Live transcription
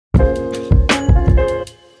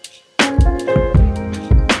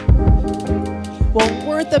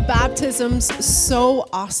Weren't the baptisms so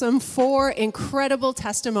awesome? 4 incredible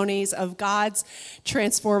testimonies of God's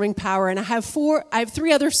transforming power. And I have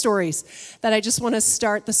 3 other stories that I just want to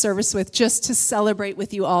start the service with, just to celebrate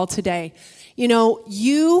with you all today. You know,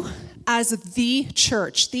 you as the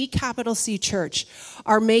church, the capital C church,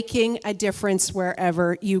 are making a difference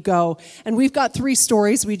wherever you go. And we've got 3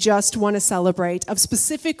 stories we just want to celebrate of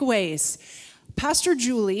specific ways. Pastor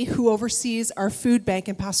Julie, who oversees our food bank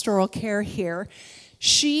and pastoral care here,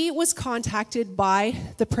 she was contacted by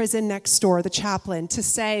the prison next door, the chaplain, to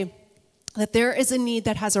say that there is a need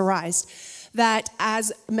that has arisen, that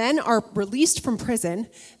as men are released from prison,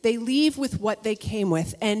 they leave with what they came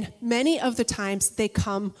with. And many of the times they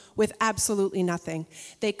come with absolutely nothing.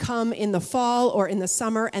 They come in the fall or in the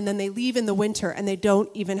summer, and then they leave in the winter, and they don't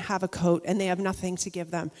even have a coat, and they have nothing to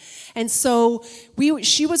give them. And so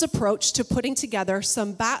she was approached to putting together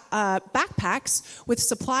some backpacks with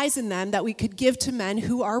supplies in them that we could give to men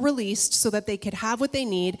who are released so that they could have what they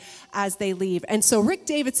need as they leave. And so Rick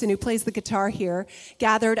Davidson, who plays the guitar here,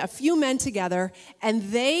 gathered a few men together, and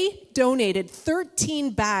they donated 13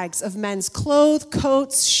 bags of men's clothes,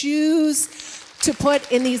 coats, shoes to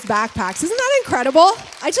put in these backpacks. Isn't that incredible?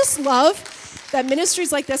 I just love that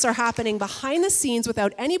ministries like this are happening behind the scenes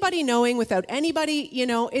without anybody knowing, without anybody,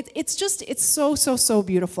 it's so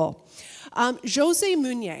beautiful. Jose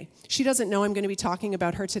Munier, she doesn't know I'm going to be talking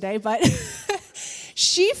about her today, but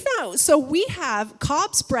so we have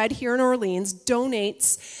Cobb's Bread here in Orleans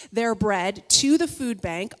donates their bread to the food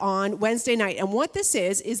bank on Wednesday night. And what this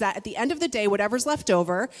is that at the end of the day, whatever's left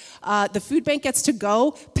over, the food bank gets to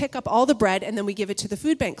go pick up all the bread, and then we give it to the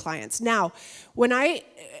food bank clients. Now,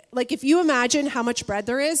 if you imagine how much bread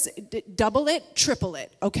there is, double it, triple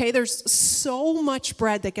it, okay? There's so much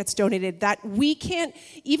bread that gets donated that we can't,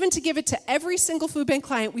 even to give it to every single food bank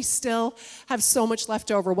client, we still have so much left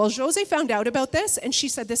over. Well, Jose found out about this, and she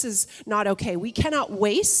said, this is not okay. We cannot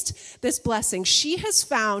waste this blessing. She has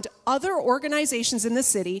found other organizations in the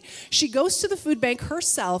city. She goes to the food bank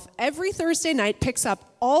herself every Thursday night, picks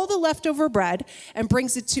up all the leftover bread and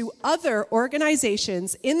brings it to other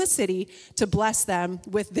organizations in the city to bless them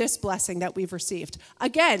with this blessing that we've received.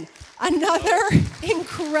 Again, another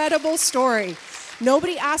incredible story.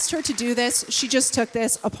 Nobody asked her to do this. She just took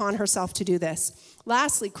this upon herself to do this.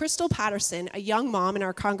 Lastly, Crystal Patterson, a young mom in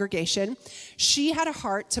our congregation, she had a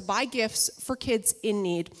heart to buy gifts for kids in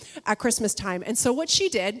need at Christmas time. And so what she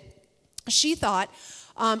did, she thought,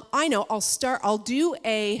 I'll do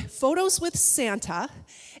a photos with Santa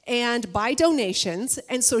and buy donations.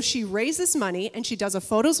 And so she raises money, and she does a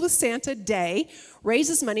photos with Santa day,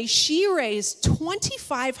 raises money. She raised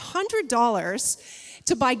 $2,500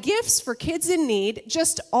 to buy gifts for kids in need,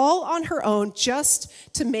 just all on her own, just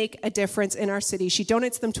to make a difference in our city. She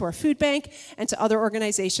donates them to our food bank and to other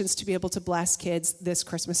organizations to be able to bless kids this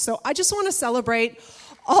Christmas. So I just want to celebrate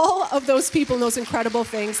all of those people and those incredible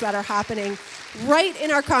things that are happening right in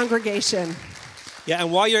our congregation. Yeah,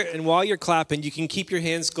 and while you're clapping, you can keep your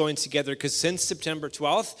hands going together, because since September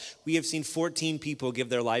 12th, we have seen 14 people give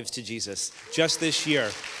their lives to Jesus just this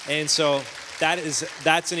year. And so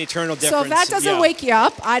that's an eternal difference. So if that doesn't wake you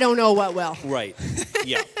up, I don't know what will. Right.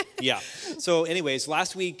 Yeah. So anyways,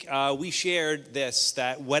 last week we shared this,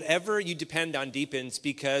 that whatever you depend on deepens,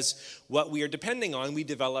 because what we are depending on, we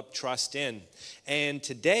develop trust in. And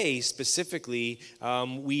today, specifically,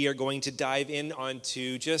 we are going to dive in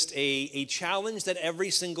onto just a challenge that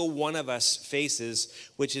every single one of us faces,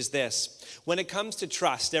 which is this. When it comes to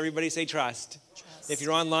trust, everybody say trust. If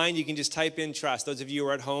you're online, you can just type in trust. Those of you who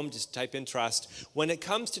are at home, just type in trust. When it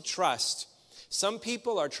comes to trust, some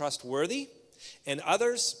people are trustworthy and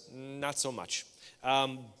others, not so much.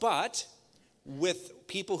 But with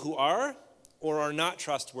people who are or are not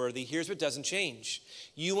trustworthy, here's what doesn't change.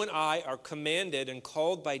 You and I are commanded and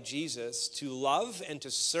called by Jesus to love and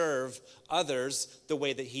to serve others the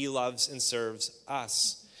way that he loves and serves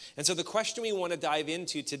us. And so the question we want to dive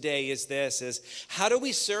into today is how do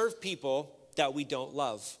we serve people that we don't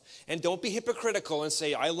love? And don't be hypocritical and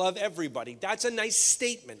say, I love everybody. That's a nice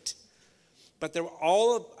statement. But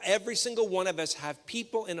every single one of us have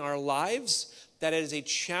people in our lives that it is a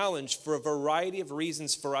challenge for a variety of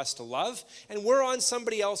reasons for us to love. And we're on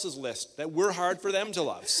somebody else's list that we're hard for them to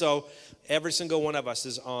love. So every single one of us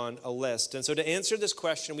is on a list. And so to answer this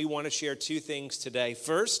question, we want to share 2 things today.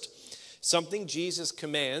 First, something Jesus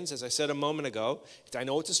commands, as I said a moment ago. I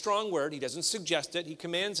know it's a strong word. He doesn't suggest it. He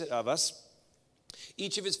commands it of us.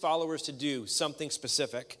 Each of his followers to do something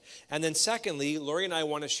specific. And then secondly, Lori and I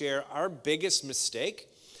want to share our biggest mistake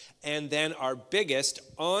and then our biggest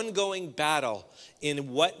ongoing battle in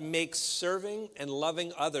what makes serving and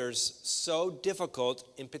loving others so difficult,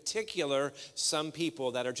 in particular, some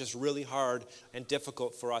people that are just really hard and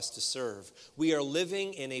difficult for us to serve. We are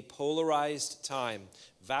living in a polarized time,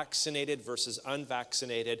 vaccinated versus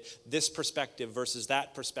unvaccinated, this perspective versus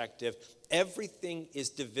that perspective. Everything is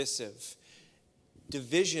divisive.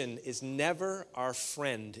 Division is never our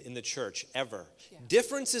friend in the church, ever. Yeah.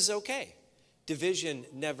 Difference is okay. Division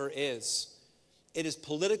never is. It is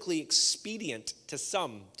politically expedient to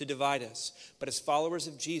some to divide us. But as followers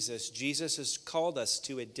of Jesus, Jesus has called us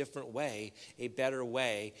to a different way, a better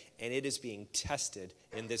way, and it is being tested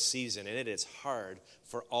in this season, and it is hard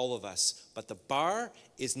for all of us. But the bar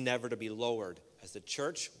is never to be lowered. As the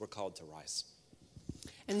church, we're called to rise.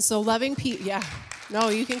 And so loving people,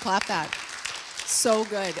 you can clap that. So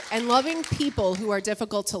good. And loving people who are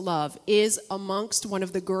difficult to love is amongst one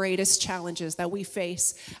of the greatest challenges that we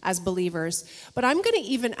face as believers. But I'm going to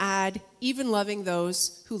even add, even loving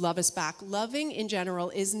those who love us back. Loving in general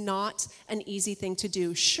is not an easy thing to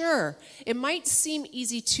do. Sure, it might seem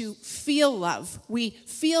easy to feel love. We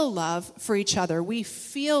feel love for each other. We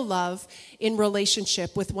feel love in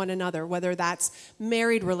relationship with one another, whether that's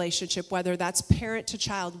married relationship, whether that's parent to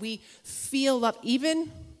child. We feel love.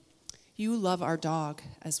 Even you love our dog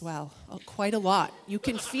as well, quite a lot. You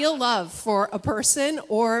can feel love for a person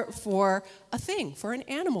or for a thing, for an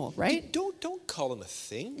animal, right? Don't call him a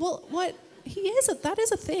thing. Well, that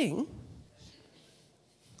is a thing.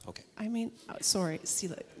 Okay. I mean, sorry,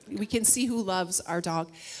 we can see who loves our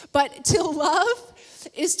dog. But to love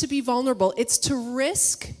is to be vulnerable. It's to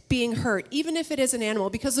risk being hurt, even if it is an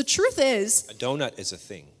animal, because the truth is... A donut is a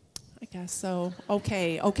thing. I guess so.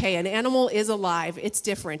 Okay. An animal is alive. It's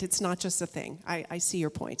different. It's not just a thing. I see your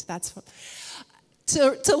point. That's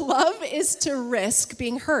to love is to risk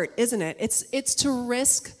being hurt, isn't it? It's to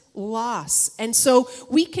risk loss. And so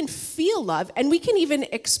we can feel love, and we can even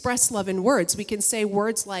express love in words. We can say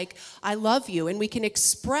words like, I love you, and we can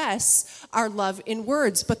express our love in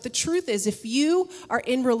words. But the truth is, if you are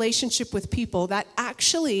in relationship with people, that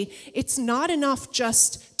actually, it's not enough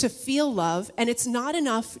just to feel love, and it's not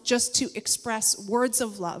enough just to express words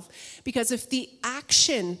of love. Because if the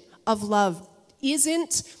action of love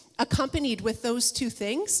isn't accompanied with those two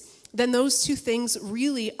things, then those two things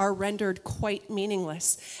really are rendered quite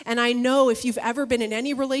meaningless. And I know if you've ever been in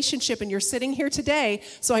any relationship, and you're sitting here today,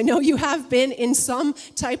 so I know you have been in some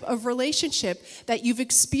type of relationship, that you've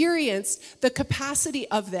experienced the capacity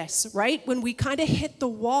of this, right? When we kind of hit the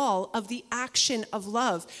wall of the action of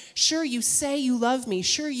love. Sure, you say you love me.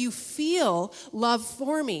 Sure, you feel love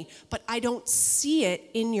for me, but I don't see it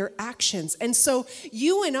in your actions. And so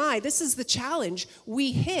you and I, this is the challenge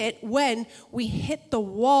we hit when we hit the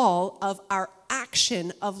wall of our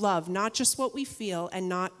action of love, not just what we feel and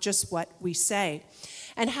not just what we say.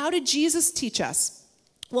 And how did Jesus teach us?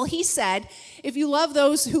 Well, he said, if you love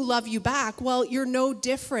those who love you back, well, you're no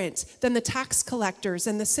different than the tax collectors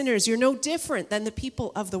and the sinners. You're no different than the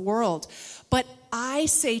people of the world. But I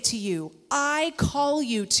say to you, I call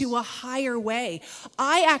you to a higher way.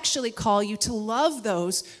 I actually call you to love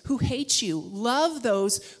those who hate you, love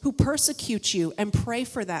those who persecute you, and pray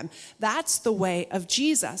for them. That's the way of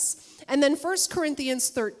Jesus. And then 1 Corinthians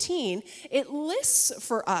 13, it lists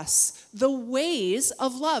for us the ways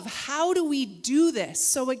of love. How do we do this?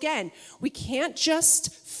 So again, we can't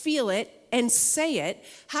just feel it and say it.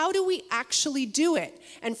 How do we actually do it?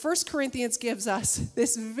 And 1 Corinthians gives us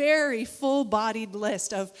this very full-bodied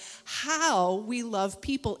list of how we love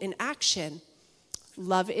people in action.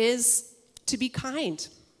 Love is to be kind,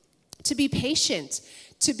 to be patient,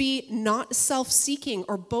 to be not self-seeking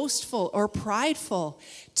or boastful or prideful,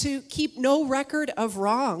 to keep no record of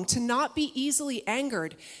wrong, to not be easily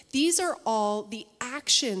angered. These are all the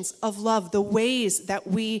actions of love, the ways that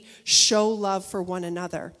we show love for one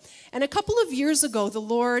another. And a couple of years ago, the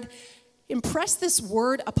Lord impressed this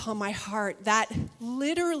word upon my heart that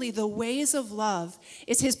literally the ways of love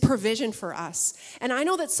is his provision for us. And I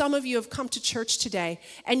know that some of you have come to church today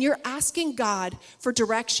and you're asking God for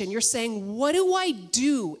direction. You're saying, what do I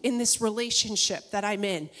do in this relationship that I'm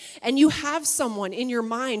in? And you have someone in your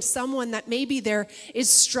mind, someone that maybe there is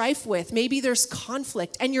strife with, maybe there's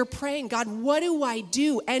conflict, and you're praying, God, what do I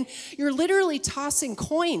do? And you're literally tossing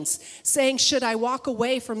coins saying, should I walk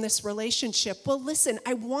away from this relationship? Well, listen,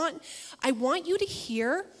 I want you to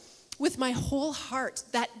hear with my whole heart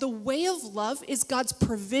that the way of love is God's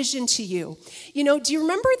provision to you. You know, do you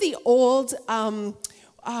remember the old,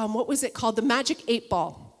 what was it called? The Magic 8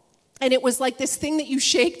 Ball. And it was like this thing that you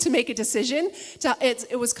shake to make a decision.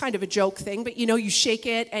 It was kind of a joke thing, but you shake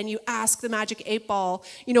it and you ask the magic 8-ball,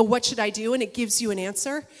 what should I do? And it gives you an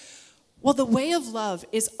answer. Well, the way of love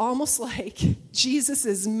is almost like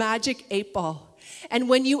Jesus's magic 8-ball. And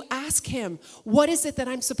when you ask him, what is it that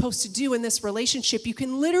I'm supposed to do in this relationship, you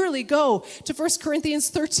can literally go to 1 Corinthians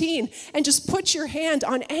 13 and just put your hand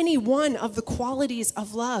on any one of the qualities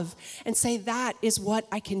of love and say, that is what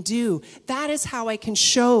I can do. That is how I can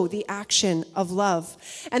show the action of love.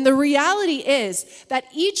 And the reality is that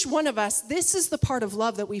each one of us, this is the part of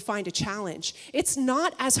love that we find a challenge. It's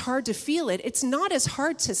not as hard to feel it. It's not as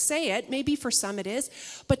hard to say it. Maybe for some it is.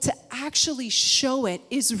 But to actually show it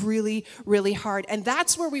is really, really hard. And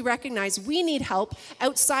that's where we recognize we need help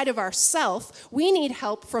outside of ourself. We need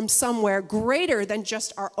help from somewhere greater than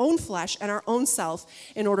just our own flesh and our own self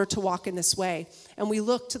in order to walk in this way. And we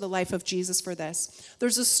look to the life of Jesus for this.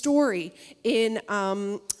 There's a story in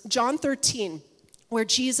John 13 where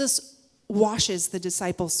Jesus washes the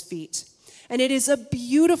disciples' feet. And it is a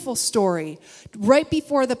beautiful story right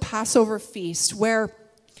before the Passover feast where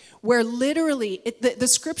literally the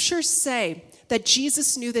scriptures say that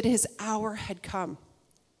Jesus knew that his hour had come.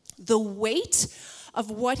 The weight of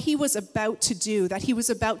what he was about to do, that he was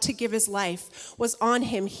about to give his life, was on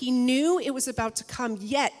him. He knew it was about to come,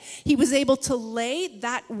 yet he was able to lay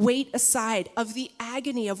that weight aside of the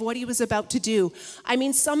agony of what he was about to do. I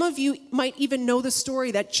mean, some of you might even know the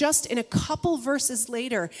story that just in a couple verses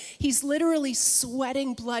later, he's literally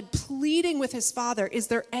sweating blood, pleading with his Father, is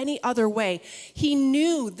there any other way? He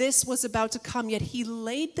knew this was about to come, yet he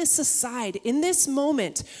laid this aside in this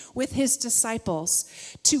moment with his disciples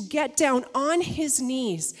to get down on his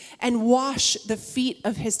knees and wash the feet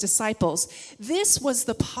of his disciples. This was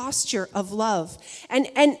the posture of love. And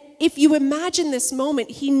if you imagine this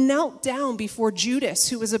moment, he knelt down before Judas,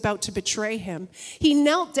 who was about to betray him. He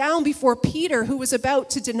knelt down before Peter, who was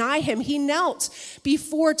about to deny him. He knelt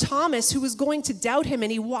before Thomas, who was going to doubt him,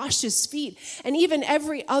 and he washed his feet. And even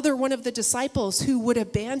every other one of the disciples who would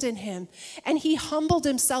abandon him. And he humbled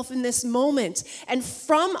himself in this moment. And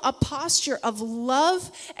from a posture of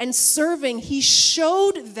love and serving, he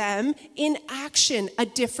showed them in action a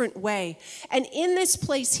different way. And in this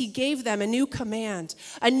place, he gave them a new command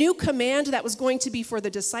that was going to be for the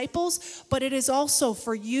disciples, but it is also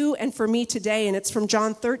for you and for me today, and it's from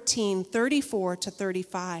John 13, 34 to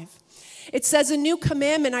 35. It says, "A new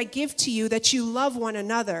commandment I give to you, that you love one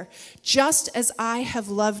another, just as I have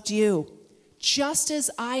loved you, just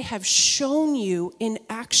as I have shown you in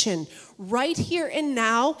action, right here and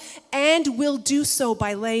now, and will do so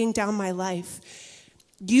by laying down my life.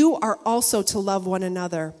 You are also to love one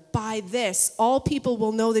another. By this, all people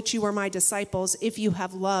will know that you are my disciples if you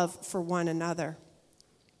have love for one another."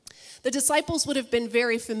 The disciples would have been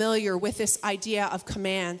very familiar with this idea of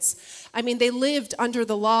commands. I mean, they lived under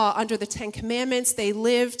the law, under the 10 Commandments. They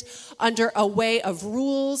lived under a way of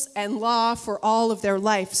rules and law for all of their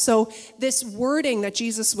life. So this wording that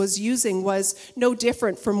Jesus was using was no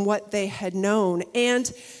different from what they had known.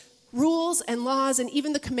 And rules and laws and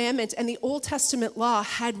even the commandment and the Old Testament law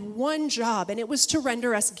had one job, and it was to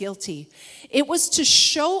render us guilty. It was to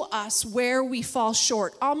show us where we fall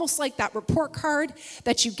short, almost like that report card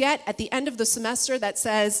that you get at the end of the semester that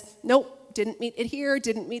says, nope, didn't meet it here,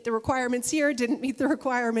 didn't meet the requirements here, didn't meet the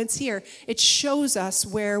requirements here. It shows us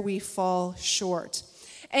where we fall short.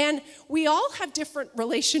 And we all have different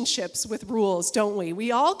relationships with rules, don't we?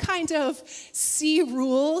 We all kind of see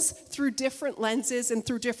rules through different lenses and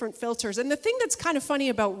through different filters. And the thing that's kind of funny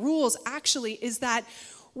about rules actually is that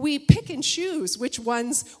we pick and choose which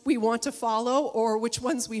ones we want to follow or which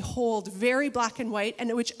ones we hold very black and white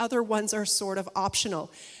and which other ones are sort of optional.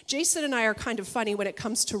 Jason and I are kind of funny when it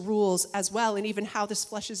comes to rules as well, and even how this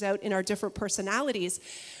fleshes out in our different personalities.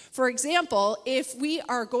 For example, if we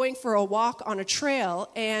are going for a walk on a trail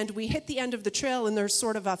and we hit the end of the trail and there's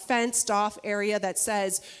sort of a fenced off area that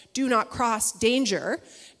says, do not cross, danger,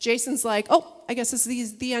 Jason's like, oh, I guess this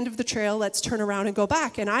is the end of the trail, let's turn around and go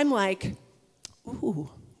back. And I'm like, ooh,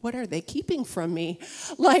 what are they keeping from me?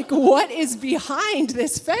 Like, what is behind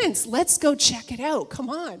this fence? Let's go check it out, come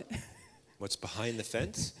on. What's behind the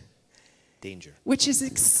fence? Danger. Which is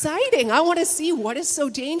exciting. I want to see what is so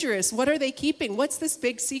dangerous. What are they keeping? What's this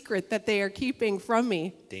big secret that they are keeping from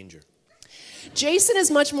me? Danger. Jason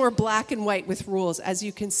is much more black and white with rules, as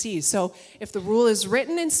you can see. So if the rule is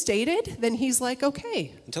written and stated, then he's like,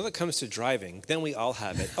 okay. Until it comes to driving, then we all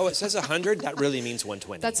have it. Oh, it says 100? That really means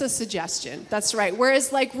 120. That's a suggestion. That's right.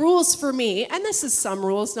 Whereas like rules for me, and this is some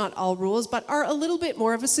rules, not all rules, but are a little bit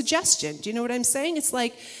more of a suggestion. Do you know what I'm saying? It's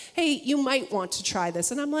like, hey, you might want to try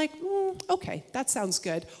this. And I'm like, okay, that sounds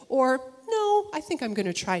good. Or, no, I think I'm going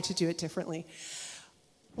to try to do it differently.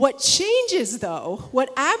 What changes, though, what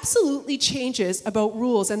absolutely changes about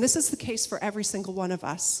rules, and this is the case for every single one of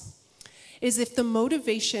us, is if the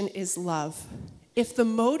motivation is love. If the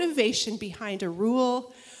motivation behind a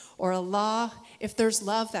rule or a law, if there's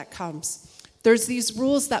love that comes. There's these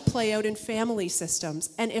rules that play out in family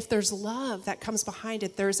systems, and if there's love that comes behind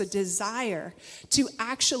it, there's a desire to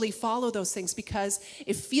actually follow those things because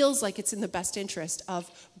it feels like it's in the best interest of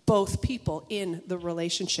both people in the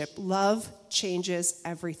relationship. Love changes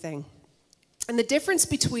everything. And the difference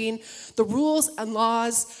between the rules and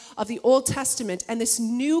laws of the Old Testament and this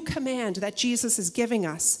new command that Jesus is giving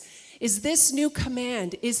us is this new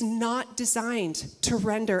command is not designed to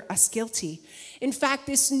render us guilty. In fact,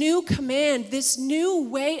 this new command, this new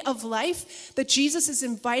way of life that Jesus is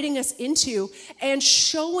inviting us into and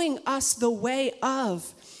showing us the way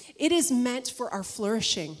of, it is meant for our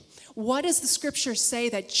flourishing. What does the scripture say?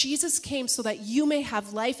 That Jesus came so that you may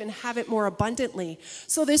have life and have it more abundantly.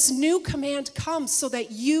 So this new command comes so that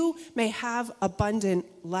you may have abundant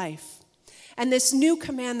life. And this new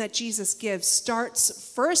command that Jesus gives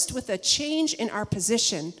starts first with a change in our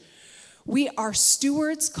position. We are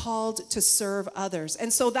stewards called to serve others.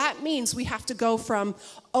 And so that means we have to go from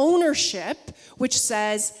ownership, which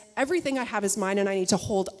says everything I have is mine and I need to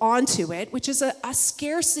hold on to it, which is a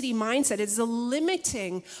scarcity mindset. It is a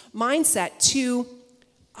limiting mindset, to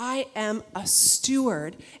I am a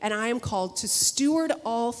steward and I am called to steward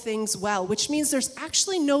all things well, which means there's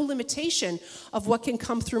actually no limitation of what can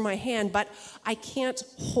come through my hand, but I can't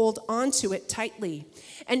hold on to it tightly.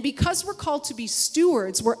 And because we're called to be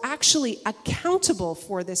stewards, we're actually accountable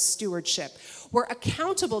for this stewardship. We're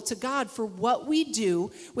accountable to God for what we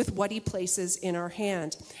do with what he places in our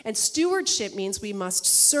hand. And stewardship means we must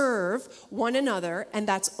serve one another, and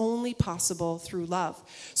that's only possible through love.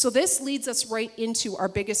 So this leads us right into our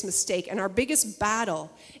biggest mistake and our biggest battle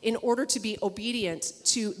in order to be obedient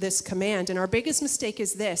to this command. And our biggest mistake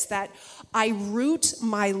is this, that I root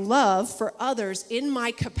my love for others in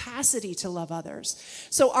my capacity to love others.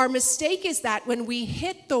 So our mistake is that when we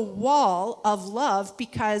hit the wall of love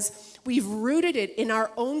because we've rooted it in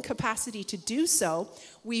our own capacity to do so,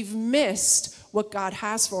 we've missed what God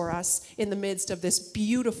has for us in the midst of this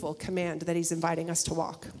beautiful command that he's inviting us to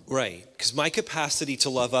walk. Right, because my capacity to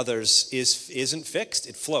love others isn't fixed.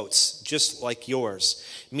 It floats, just like yours,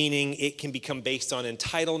 meaning it can become based on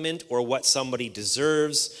entitlement or what somebody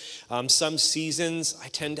deserves. Some seasons, I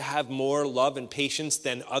tend to have more love and patience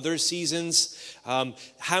than other seasons.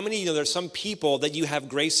 How many, there's some people that you have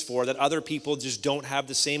grace for that other people just don't have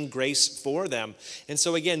the same grace for them. And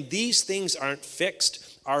so again, these things aren't fixed.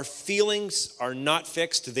 Our feelings are not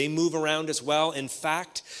fixed. They move around as well. In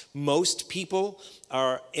fact, most people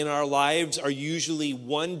in our lives are usually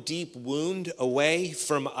one deep wound away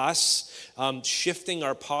from us shifting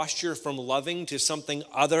our posture from loving to something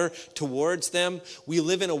other towards them. We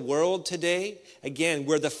live in a world today, again,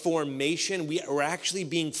 where the formation, we're actually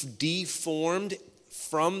being deformed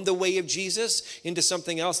from the way of Jesus into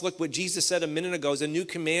something else. Look what Jesus said a minute ago is a new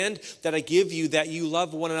command that I give you, that you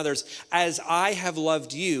love one another as I have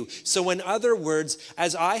loved you. So in other words,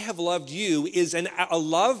 as I have loved you is a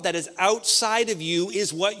love that is outside of you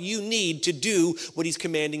is what you need to do what he's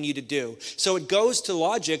commanding you to do. So it goes to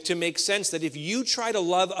logic to make sense that if you try to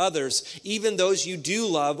love others, even those you do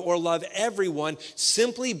love, or love everyone,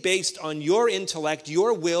 simply based on your intellect,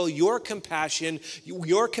 your will, your compassion,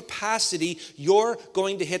 your capacity, you're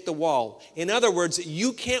going to hit the wall. In other words,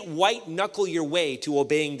 you can't white knuckle your way to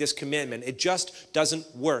obeying this commandment. It just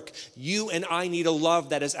doesn't work. You and I need a love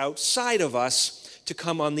that is outside of us to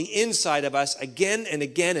come on the inside of us again and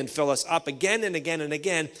again and fill us up again and again and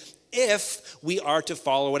again if we are to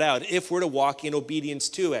follow it out, if we're to walk in obedience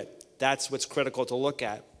to it. That's what's critical to look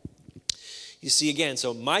at. You see, again,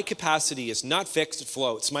 so my capacity is not fixed, it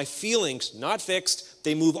floats. My feelings, not fixed,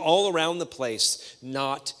 they move all around the place,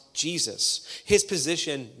 not Jesus. His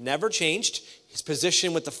position never changed. His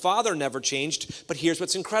position with the Father never changed. But here's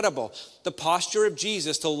what's incredible. The posture of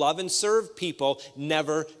Jesus to love and serve people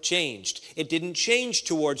never changed. It didn't change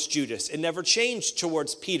towards Judas. It never changed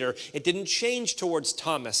towards Peter. It didn't change towards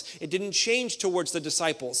Thomas. It didn't change towards the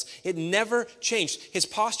disciples. It never changed. His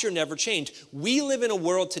posture never changed. We live in a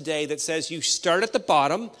world today that says you start at the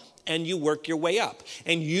bottom and you work your way up.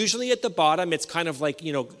 And usually at the bottom, it's kind of like,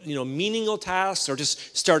 menial tasks or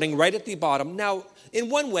just starting right at the bottom. Now, in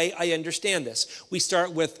one way, I understand this. We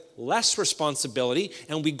start with less responsibility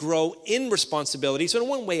and we grow in responsibility. So in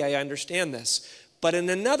one way, I understand this. But in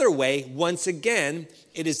another way, once again,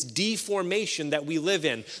 it is deformation that we live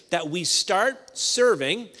in, that we start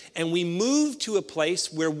serving and we move to a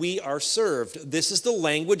place where we are served. This is the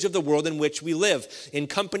language of the world in which we live, in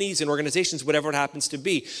companies and organizations, whatever it happens to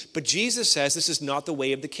be. But Jesus says this is not the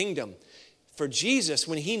way of the kingdom. For Jesus,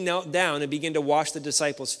 when he knelt down and began to wash the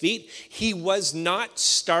disciples' feet, he was not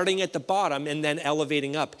starting at the bottom and then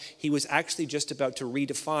elevating up. He was actually just about to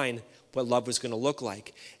redefine what love was going to look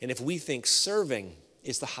like. And if we think serving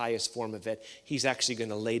is the highest form of it, he's actually going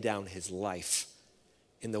to lay down his life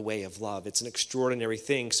in the way of love. It's an extraordinary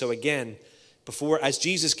thing. So again, as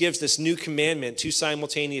Jesus gives this new commandment, two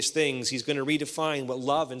simultaneous things, he's going to redefine what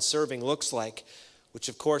love and serving looks like, which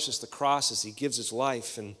of course is the cross as he gives his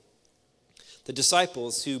life. And the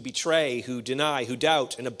disciples who betray, who deny, who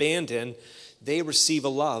doubt and abandon, they receive a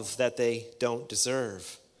love that they don't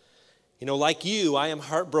deserve. You know, like you, I am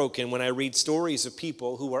heartbroken when I read stories of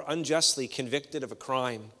people who are unjustly convicted of a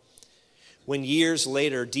crime. When years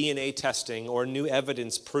later, DNA testing or new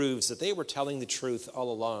evidence proves that they were telling the truth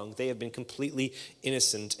all along, they have been completely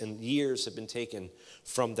innocent and years have been taken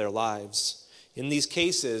from their lives. In these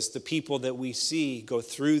cases, the people that we see go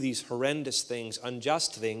through these horrendous things,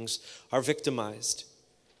 unjust things, are victimized.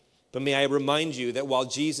 But may I remind you that while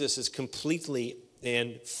Jesus is completely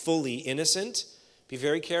and fully innocent, be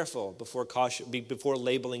very careful before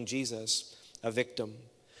labeling Jesus a victim.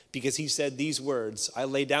 Because he said these words, I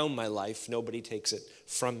lay down my life, nobody takes it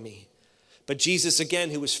from me. But Jesus, again,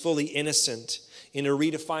 who is fully innocent, in a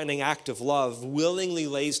redefining act of love, willingly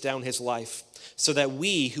lays down his life so that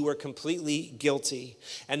we who are completely guilty,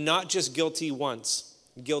 and not just guilty once,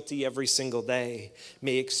 guilty every single day,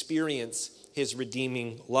 may experience his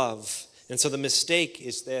redeeming love. And so the mistake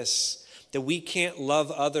is this, that we can't love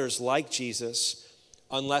others like Jesus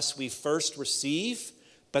unless we first receive,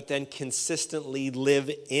 but then consistently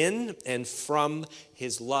live in and from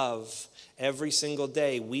his love. Every single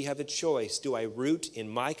day, we have a choice. Do I root in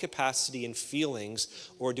my capacity and feelings,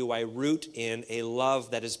 or do I root in a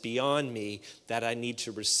love that is beyond me that I need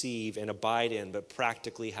to receive and abide in? But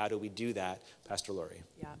practically, how do we do that? Pastor Lori.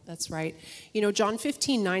 Yeah, that's right. You know, John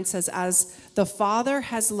 15:9 says, as the Father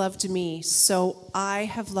has loved me, so I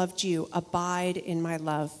have loved you. Abide in my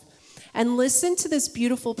love. And listen to this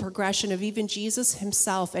beautiful progression of even Jesus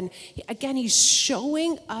himself. And again, he's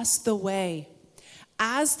showing us the way.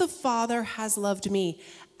 As the Father has loved me,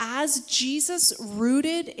 as Jesus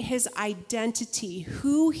rooted his identity,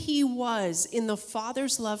 who he was in the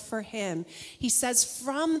Father's love for him, he says,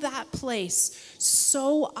 from that place,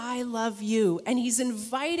 so I love you. And he's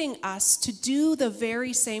inviting us to do the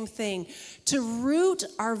very same thing, to root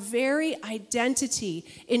our very identity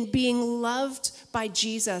in being loved by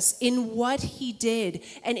Jesus, in what he did,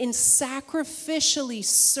 and in sacrificially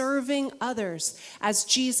serving others as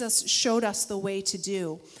Jesus showed us the way to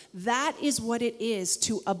do. That is what it is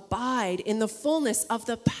to abide in the fullness of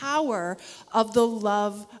the power of the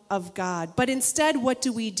love of God. But instead, what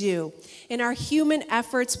do? In our human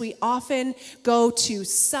efforts, we often go to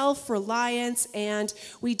self-reliance, and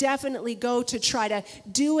we definitely go to try to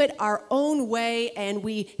do it our own way, and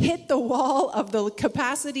we hit the wall of the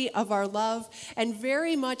capacity of our love. And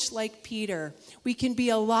very much like Peter, we can be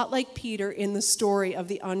a lot like Peter in the story of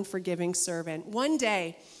the unforgiving servant. One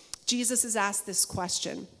day, Jesus is asked this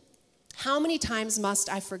question: how many times must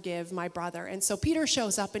I forgive my brother? And so Peter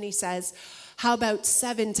shows up and he says, how about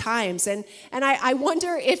 7 times? And I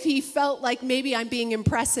wonder if he felt like maybe I'm being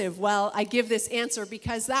impressive. Well, I give this answer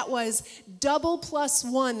because that was double plus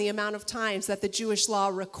 1 the amount of times that the Jewish law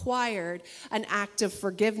required an act of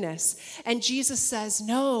forgiveness. And Jesus says,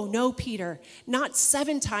 no, Peter, not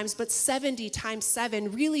 7 times, but 70 times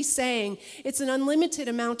 7, really saying it's an unlimited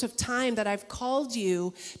amount of time that I've called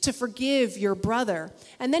you to forgive your brother.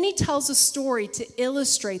 And then he tells a story to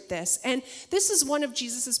illustrate this. And this is one of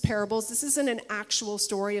Jesus's parables. This isn't an actual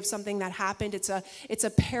story of something that happened. It's a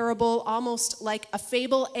parable, almost like a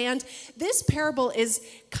fable. And this parable is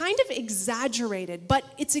kind of exaggerated, but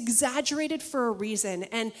it's exaggerated for a reason.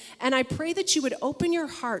 And I pray that you would open your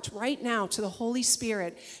heart right now to the Holy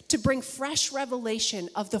Spirit to bring fresh revelation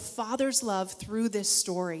of the Father's love through this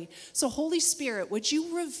story. So Holy Spirit, would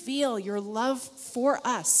you reveal your love for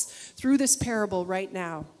us through this parable right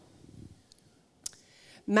now?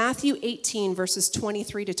 Matthew 18, verses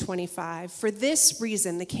 23 to 25. For this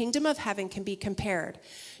reason, the kingdom of heaven can be compared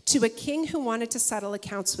to a king who wanted to settle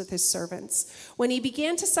accounts with his servants. When he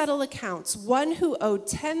began to settle accounts, one who owed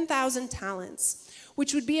 10,000 talents,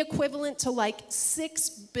 which would be equivalent to like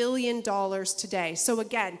 $6 billion today. So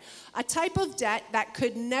again, a type of debt that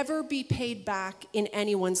could never be paid back in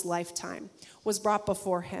anyone's lifetime, was brought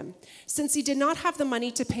before him. Since he did not have the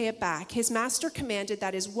money to pay it back, his master commanded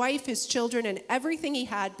that his wife, his children, and everything he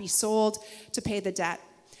had be sold to pay the debt.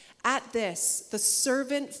 At this, the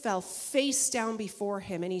servant fell face down before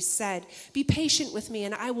him, and he said, "Be patient with me,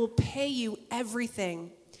 and I will pay you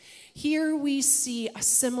everything." Here we see a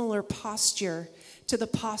similar posture to the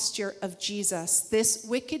posture of Jesus. This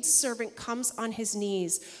wicked servant comes on his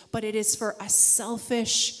knees, but it is for a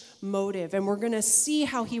selfish motive. And we're going to see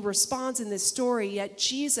how he responds in this story. Yet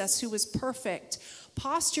Jesus, who was perfect,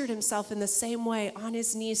 postured himself in the same way on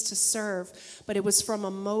his knees to serve, but it was from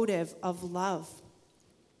a motive of love.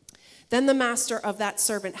 Then the master of that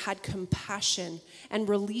servant had compassion and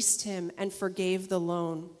released him and forgave the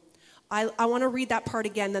loan. I want to read that part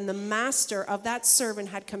again. Then the master of that servant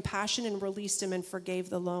had compassion and released him and forgave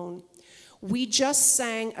the loan. We just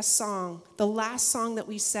sang a song, the last song that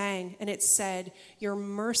we sang, and it said, "Your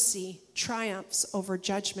mercy triumphs over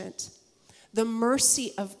judgment." The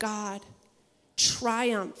mercy of God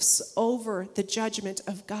triumphs over the judgment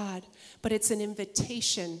of God, but it's an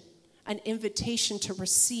invitation to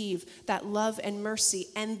receive that love and mercy,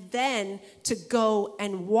 and then to go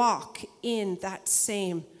and walk in that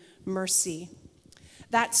same mercy.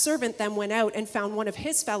 That servant then went out and found one of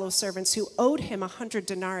his fellow servants who owed him 100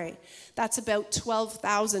 denarii. That's about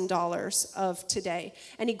 $12,000 of today.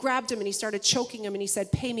 And he grabbed him and he started choking him and he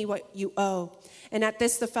said, "Pay me what you owe." And at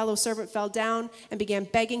this, the fellow servant fell down and began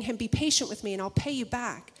begging him, "Be patient with me and I'll pay you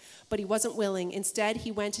back." But he wasn't willing. Instead,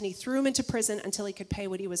 he went and he threw him into prison until he could pay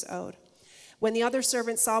what he was owed. When the other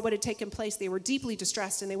servants saw what had taken place, they were deeply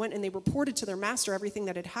distressed, and they went and they reported to their master everything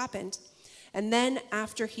that had happened. And then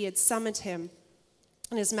after he had summoned him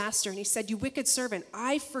and his master, and he said, "You wicked servant,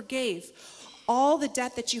 I forgave all the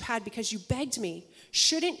debt that you had because you begged me.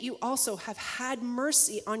 Shouldn't you also have had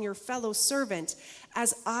mercy on your fellow servant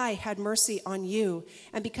as I had mercy on you?"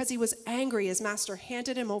 And because he was angry, his master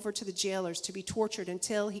handed him over to the jailers to be tortured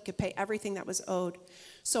until he could pay everything that was owed.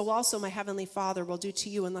 So also my heavenly Father will do to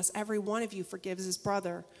you unless every one of you forgives his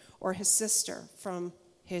brother or his sister from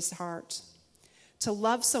his heart. To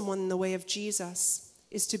love someone in the way of Jesus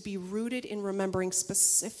is to be rooted in remembering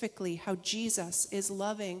specifically how Jesus is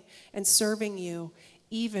loving and serving you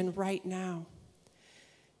even right now.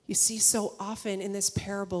 You see, so often in this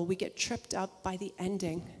parable, we get tripped up by the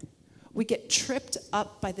ending. We get tripped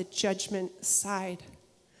up by the judgment side.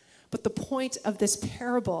 But the point of this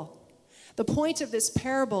parable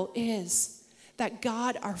is that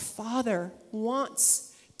God, our Father,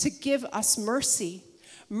 wants to give us mercy.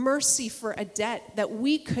 Mercy for a debt that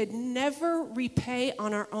we could never repay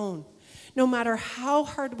on our own. No matter how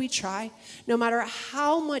hard we try, no matter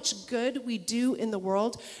how much good we do in the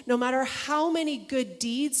world, no matter how many good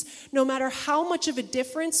deeds, no matter how much of a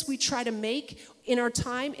difference we try to make in our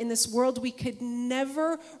time in this world, we could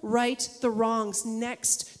never right the wrongs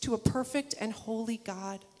next to a perfect and holy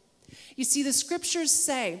God. You see, the scriptures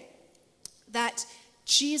say that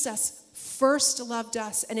Jesus first loved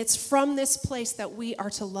us, and it's from this place that we are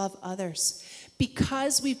to love others.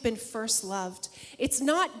 Because we've been first loved. It's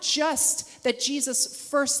not just that Jesus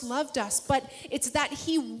first loved us, but it's that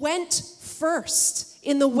he went first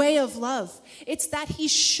in the way of love. It's that he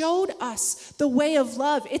showed us the way of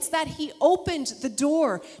love. It's that he opened the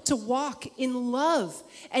door to walk in love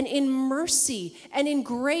and in mercy and in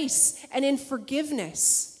grace and in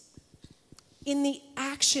forgiveness. In the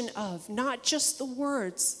action of, not just the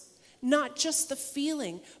words, not just the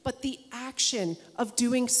feeling, but the action of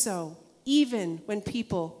doing so. Even when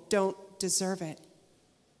people don't deserve it.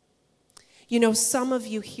 You know, some of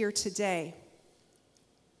you here today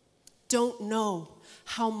don't know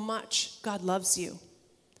how much God loves you.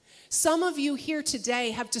 Some of you here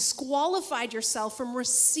today have disqualified yourself from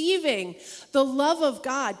receiving the love of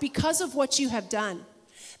God because of what you have done.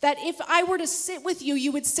 That if I were to sit with you,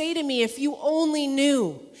 you would say to me, if you only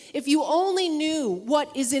knew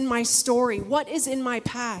what is in my story, what is in my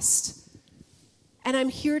past. And I'm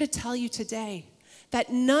here to tell you today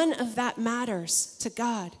that none of that matters to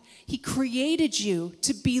God. He created you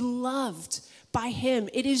to be loved by him.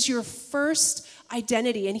 It is your first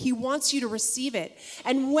identity, and he wants you to receive it.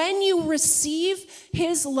 And when you receive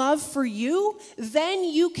his love for you, then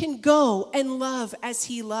you can go and love as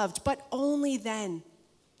he loved, but only then.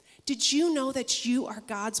 Did you know that you are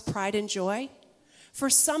God's pride and joy?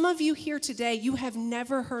 For some of you here today, you have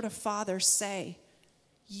never heard a father say,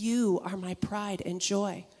 "You are my pride and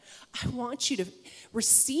joy." I want you to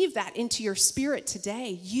receive that into your spirit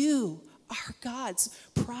today. You are God's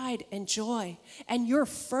pride and joy. And your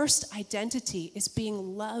first identity is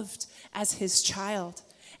being loved as his child.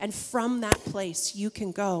 And from that place, you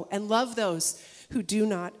can go and love those who do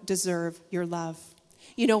not deserve your love.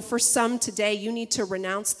 You know, for some today, you need to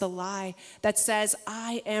renounce the lie that says,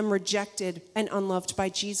 I am rejected and unloved by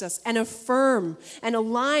Jesus, and affirm and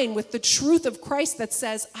align with the truth of Christ that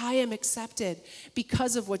says, I am accepted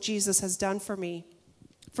because of what Jesus has done for me.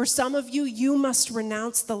 For some of you, you must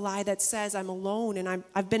renounce the lie that says, I'm alone and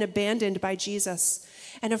I've been abandoned by Jesus,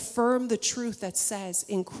 and affirm the truth that says,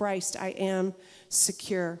 in Christ, I am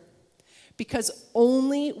secure. Because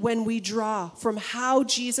only when we draw from how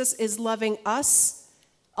Jesus is loving us,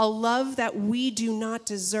 a love that we do not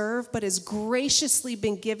deserve, but has graciously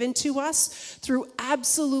been given to us through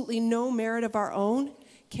absolutely no merit of our own,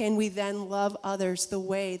 can we then love others the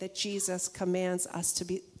way that Jesus commands us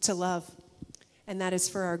to love. And that is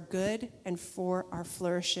for our good and for our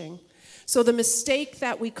flourishing. So the mistake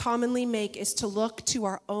that we commonly make is to look to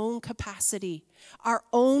our own capacity, our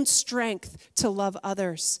own strength to love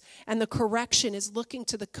others. And the correction is looking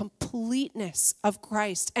to the completeness of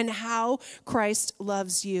Christ and how Christ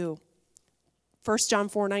loves you. 1 John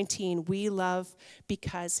 4:19, we love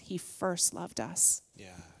because he first loved us. Yeah.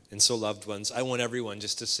 And so, loved ones, I want everyone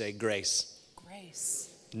just to say grace. Grace.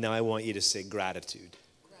 Now I want you to say gratitude.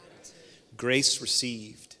 Gratitude. Grace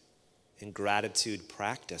received and gratitude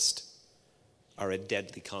practiced are a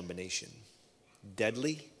deadly combination.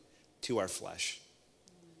 Deadly to our flesh.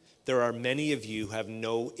 There are many of you who have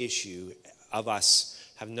no issue, of us,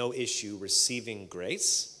 have no issue receiving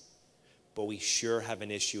grace, but we sure have an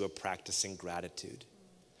issue of practicing gratitude.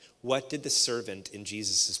 What did the servant in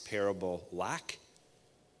Jesus' parable lack?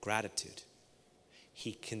 Gratitude.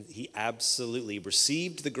 He absolutely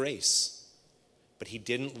received the grace, but he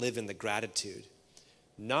didn't live in the gratitude,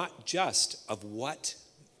 not just of what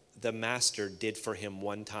the master did for him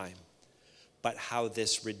one time, but how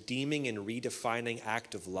this redeeming and redefining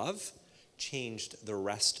act of love changed the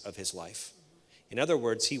rest of his life. In other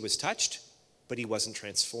words, he was touched, but he wasn't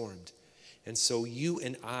transformed. And so you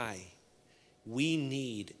and I, we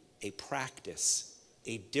need a practice,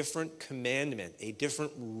 a different commandment, a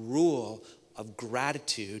different rule of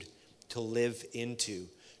gratitude to live into,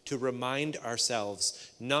 to remind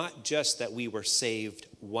ourselves not just that we were saved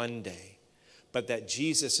one day, but that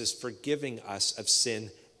Jesus is forgiving us of sin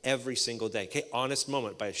every single day. Okay, honest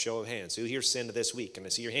moment by a show of hands. Who here sinned this week? Can I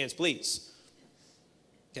see your hands, please?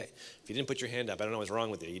 Okay, if you didn't put your hand up, I don't know what's wrong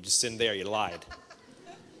with you. You just sinned there, you lied.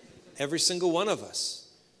 Every single one of us.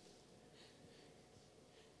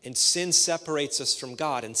 And sin separates us from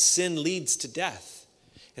God, and sin leads to death.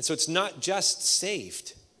 And so it's not just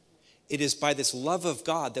saved. It is by this love of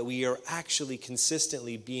God that we are actually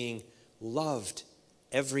consistently being loved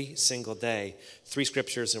every single day. 3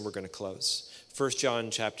 scriptures and we're going to close. 1 John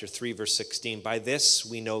chapter 3, verse 16. By this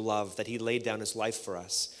we know love, that he laid down his life for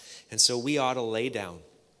us. And so we ought to lay down.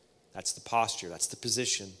 That's the posture, that's the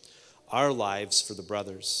position. Our lives for the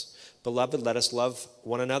brothers. Beloved, let us love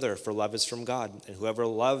one another, for love is from God. And whoever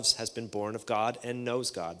loves has been born of God and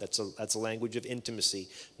knows God. That's a language of intimacy.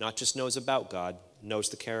 Not just knows about God, knows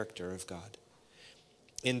the character of God.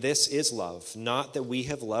 In this is love, not that we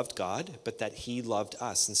have loved God, but that he loved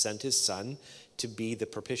us and sent his Son to be the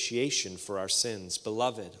propitiation for our sins.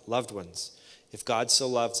 Beloved, loved ones, if God so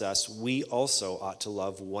loves us, we also ought to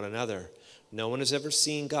love one another. No one has ever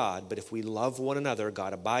seen God, but if we love one another,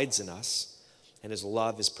 God abides in us, and his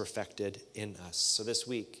love is perfected in us. So this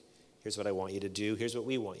week, here's what I want you to do. Here's what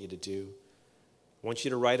we want you to do. I want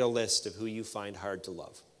you to write a list of who you find hard to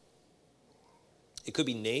love. It could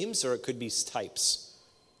be names or it could be types.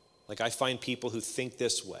 Like I find people who think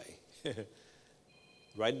this way.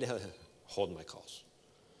 Write down, hold my calls.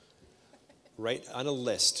 Write on a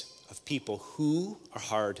list of people who are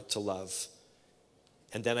hard to love.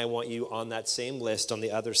 And then I want you on that same list on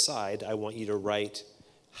the other side, I want you to write,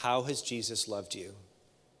 how has Jesus loved you?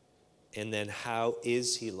 And then how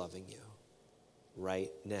is he loving you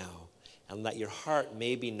right now? And let your heart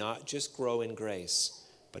maybe not just grow in grace,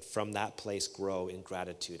 but from that place grow in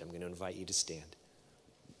gratitude. I'm going to invite you to stand.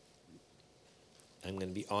 I'm going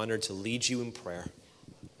to be honored to lead you in prayer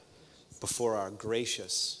before our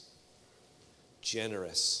gracious,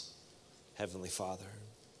 generous Heavenly Father.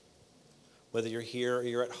 Whether you're here or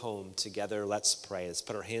you're at home, together let's pray. Let's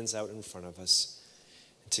put our hands out in front of us.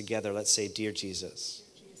 And together let's say, Dear Jesus,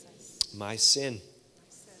 my sin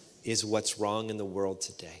is what's wrong in the world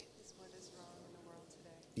today.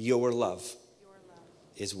 Your love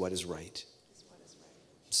is what is right.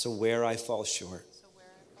 So where I fall short,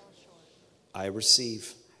 I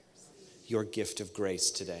receive your gift of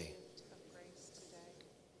grace today.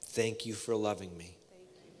 Thank you for loving me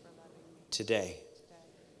today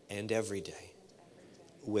and every day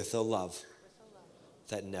with a love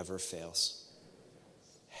that never fails.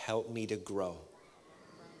 Help me to grow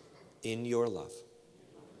in your love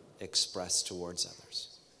express towards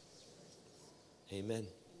others. Amen.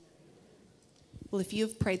 Well, if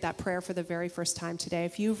you've prayed that prayer for the very first time today,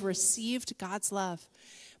 if you've received God's love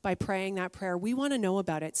by praying that prayer, we want to know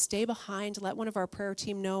about it. Stay behind, let one of our prayer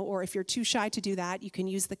team know, or if you're too shy to do that, you can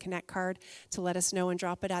use the Connect card to let us know and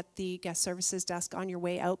drop it at the guest services desk on your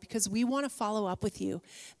way out, because we want to follow up with you.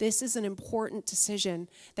 This is an important decision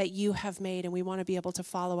that you have made, and we want to be able to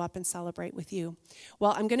follow up and celebrate with you.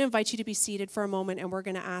 Well, I'm going to invite you to be seated for a moment, and we're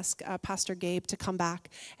going to ask Pastor Gabe to come back.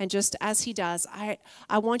 And just as he does,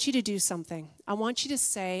 I want you to do something. I want you to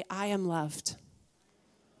say, I am loved.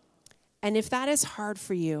 And if that is hard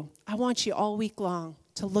for you, I want you all week long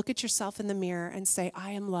to look at yourself in the mirror and say,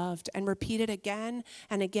 I am loved, and repeat it again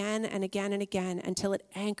and again and again and again until it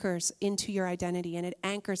anchors into your identity and it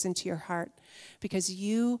anchors into your heart, because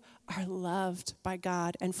you are loved by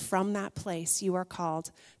God, and from that place you are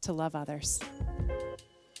called to love others.